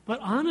young,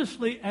 but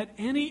honestly, at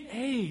any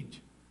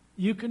age,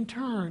 you can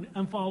turn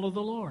and follow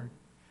the Lord.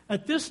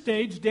 At this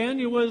stage,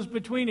 Daniel was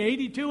between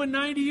 82 and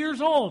 90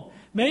 years old.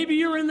 Maybe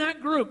you're in that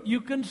group.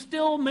 You can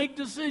still make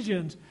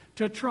decisions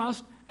to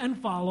trust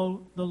and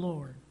follow the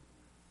Lord.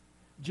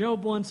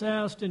 Job once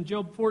asked in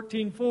Job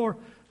 14:4,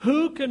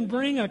 who can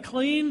bring a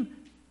clean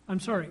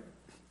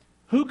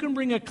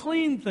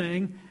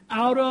thing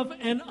out of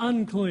an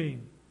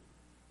unclean?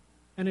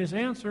 And his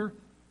answer,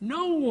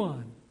 no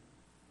one.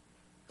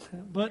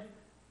 But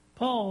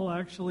Paul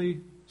actually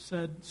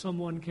said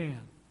someone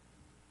can.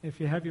 If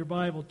you have your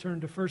Bible,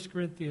 turn to 1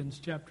 Corinthians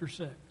chapter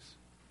 6.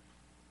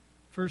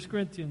 1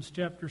 Corinthians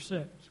chapter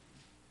 6.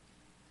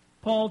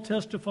 Paul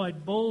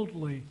testified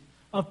boldly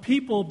of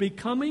people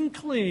becoming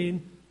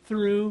clean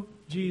through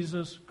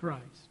Jesus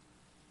Christ.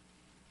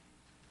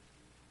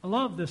 I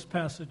love this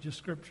passage of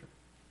Scripture.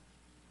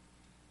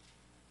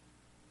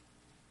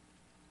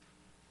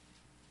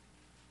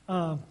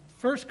 1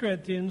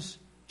 Corinthians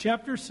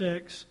chapter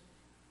 6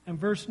 and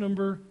verse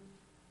number...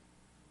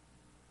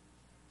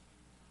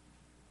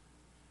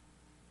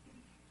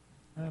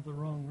 I have the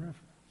wrong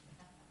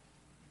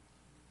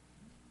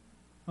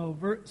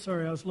reference.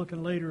 Sorry, I was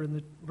looking later in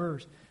the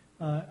verse.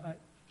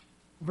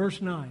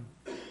 Verse 9.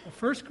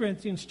 1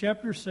 Corinthians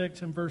chapter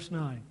 6 and verse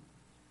 9.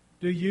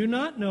 Do you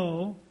not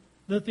know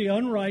that the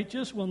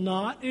unrighteous will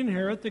not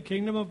inherit the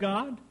kingdom of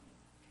God?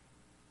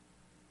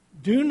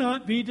 Do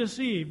not be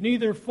deceived.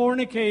 Neither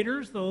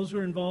fornicators, those who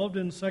are involved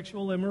in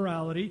sexual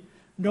immorality,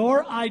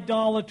 nor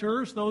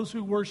idolaters, those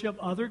who worship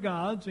other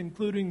gods,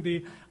 including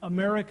the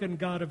American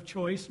god of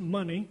choice,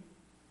 money,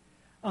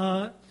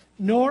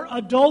 nor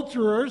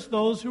adulterers,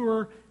 those who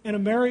are in a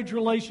marriage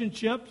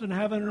relationship and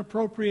have an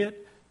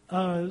inappropriate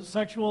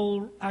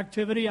sexual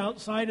activity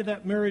outside of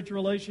that marriage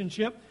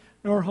relationship,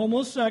 nor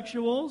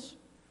homosexuals,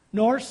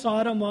 nor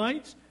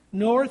sodomites,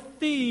 nor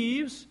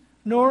thieves,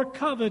 nor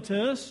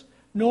covetous,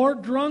 nor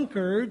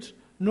drunkards,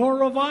 nor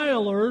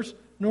revilers,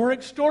 nor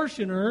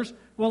extortioners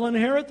will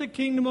inherit the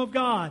kingdom of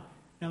God.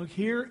 Now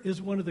here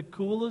is one of the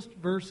coolest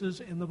verses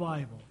in the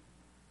Bible.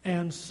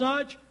 And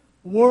such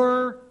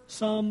were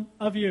some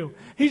of you.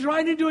 He's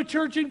writing to a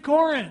church in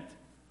Corinth.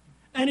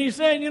 And he's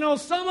saying,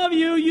 some of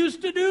you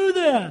used to do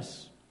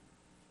this.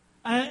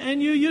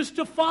 And you used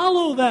to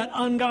follow that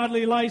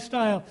ungodly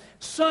lifestyle.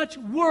 Such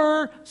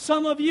were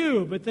some of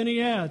you. But then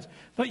he adds,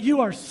 but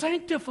you are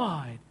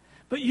sanctified.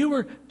 But you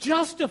were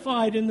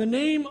justified in the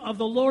name of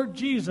the Lord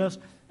Jesus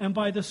and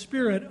by the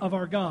Spirit of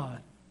our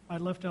God. I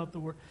left out the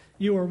word.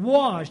 You are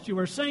washed, you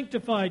are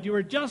sanctified, you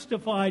are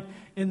justified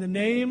in the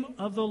name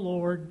of the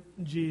Lord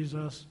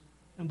Jesus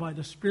and by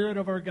the Spirit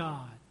of our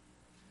God.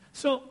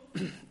 So,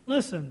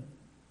 listen,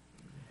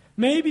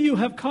 maybe you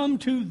have come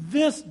to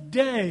this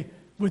day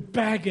with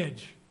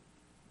baggage.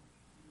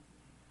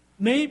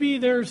 Maybe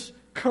there's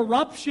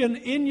corruption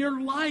in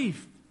your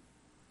life,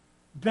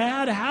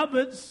 bad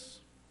habits,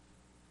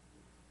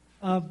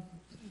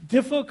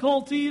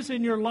 difficulties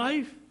in your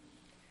life,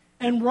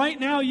 And right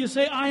now you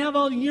say, I have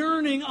a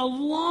yearning, a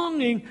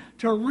longing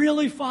to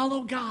really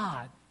follow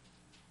God.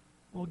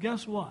 Well,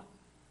 guess what?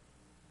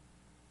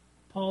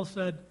 Paul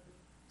said,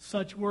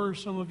 such were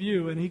some of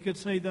you, and he could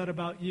say that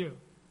about you.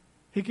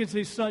 He could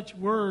say, such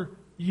were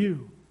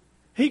you.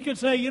 He could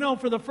say,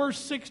 for the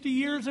first 60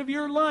 years of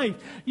your life,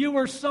 you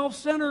were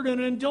self-centered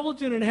and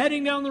indulgent and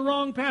heading down the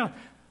wrong path.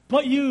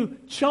 But you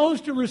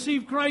chose to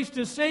receive Christ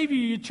as Savior.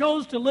 You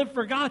chose to live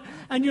for God,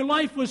 and your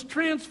life was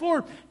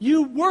transformed.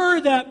 You were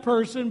that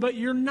person, but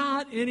you're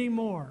not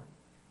anymore.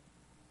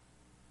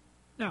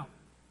 Now,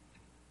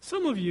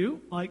 some of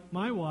you, like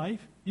my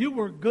wife, you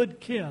were good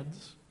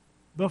kids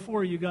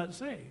before you got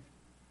saved.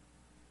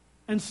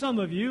 And some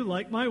of you,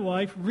 like my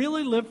wife,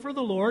 really lived for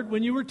the Lord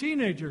when you were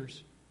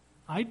teenagers.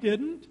 I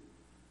didn't.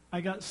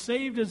 I got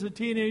saved as a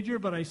teenager,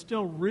 but I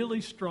still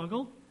really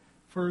struggled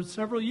for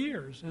several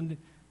years. And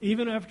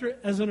even after,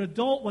 as an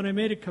adult, when I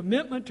made a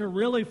commitment to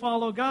really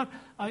follow God,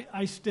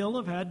 I still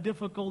have had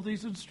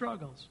difficulties and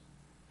struggles.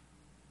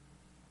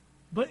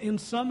 But in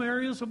some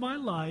areas of my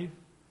life,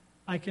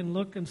 I can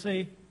look and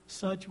say,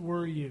 such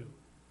were you.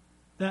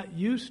 That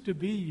used to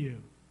be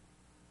you.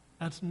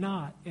 That's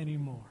not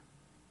anymore.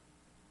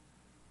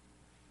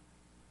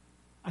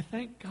 I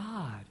thank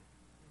God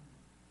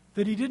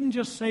that He didn't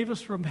just save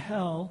us from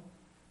hell,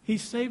 He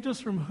saved us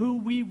from who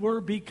we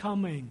were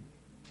becoming.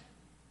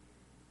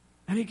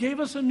 And He gave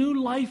us a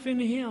new life in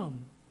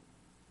Him.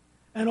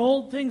 And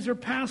old things are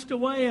passed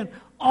away, and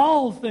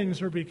all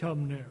things are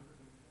become new.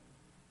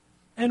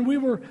 And we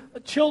were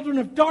children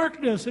of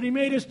darkness, and He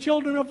made us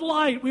children of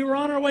light. We were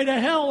on our way to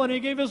hell, and He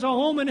gave us a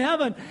home in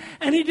heaven.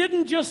 And He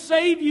didn't just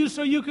save you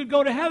so you could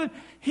go to heaven.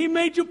 He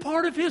made you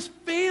part of His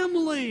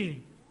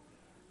family.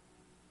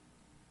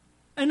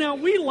 And now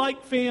we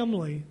like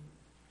family,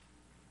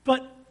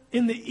 but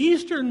in the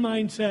Eastern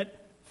mindset,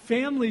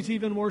 family is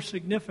even more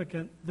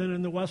significant than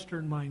in the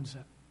Western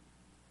mindset.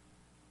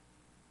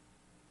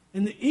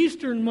 In the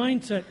Eastern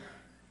mindset,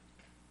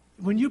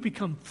 when you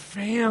become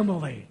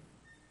family,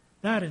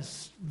 that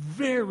is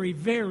very,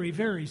 very,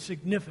 very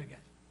significant.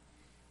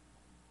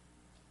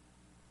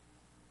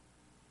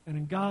 And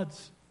in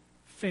God's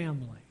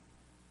family,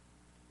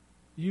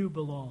 you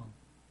belong.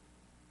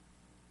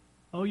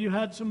 Oh, you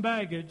had some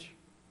baggage.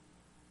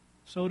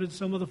 So did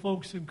some of the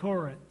folks in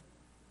Corinth.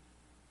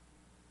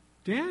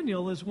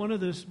 Daniel is one of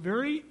those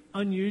very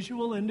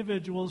unusual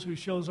individuals who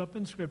shows up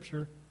in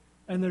Scripture,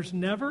 and there's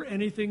never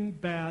anything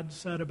bad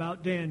said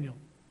about Daniel.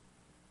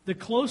 The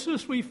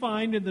closest we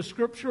find in the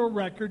scriptural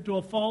record to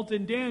a fault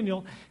in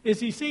Daniel is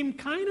he seemed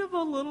kind of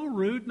a little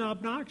rude and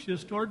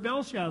obnoxious toward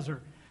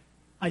Belshazzar.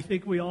 I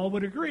think we all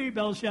would agree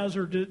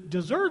Belshazzar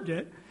deserved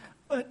it,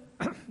 but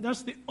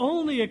that's the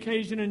only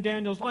occasion in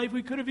Daniel's life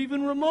we could have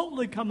even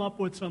remotely come up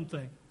with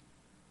something.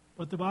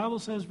 But the Bible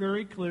says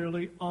very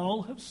clearly,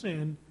 all have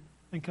sinned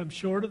and come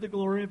short of the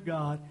glory of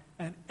God,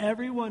 and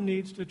everyone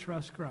needs to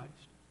trust Christ.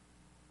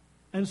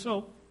 And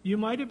so, you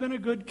might have been a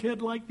good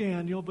kid like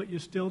Daniel, but you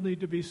still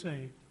need to be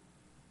saved.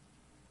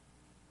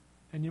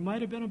 And you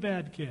might have been a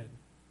bad kid.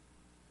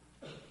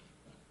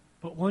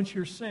 But once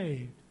you're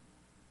saved,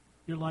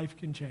 your life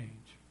can change.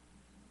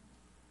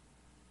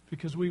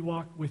 Because we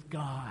walk with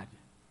God.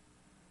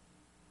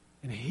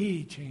 And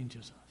He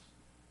changes us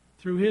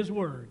through His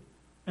Word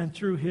and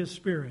through His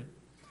Spirit.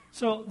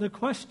 So the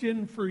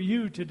question for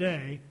you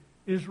today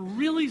is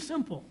really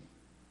simple.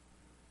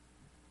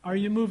 Are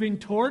you moving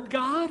toward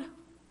God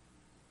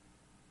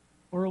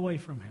or away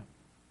from Him?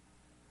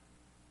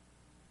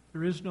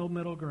 There is no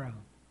middle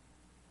ground.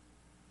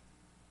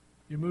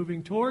 You're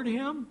moving toward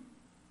Him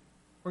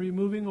or you're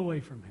moving away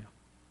from Him?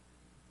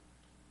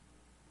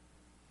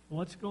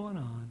 What's going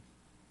on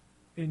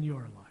in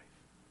your life?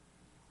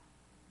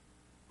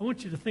 I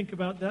want you to think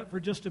about that for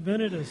just a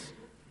minute as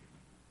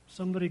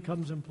somebody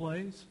comes and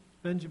plays.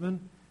 Benjamin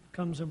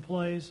comes and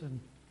plays, and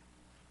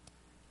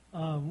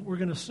we're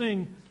going to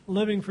sing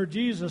Living for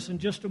Jesus in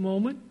just a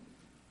moment.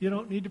 You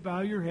don't need to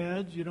bow your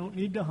heads. You don't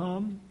need to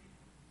hum.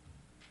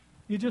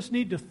 You just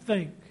need to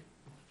think.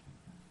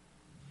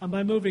 Am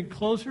I moving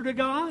closer to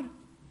God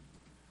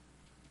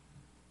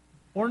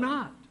or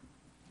not?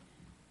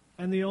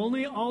 And the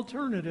only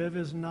alternative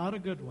is not a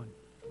good one.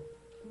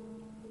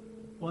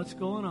 What's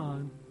going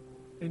on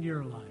in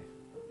your life?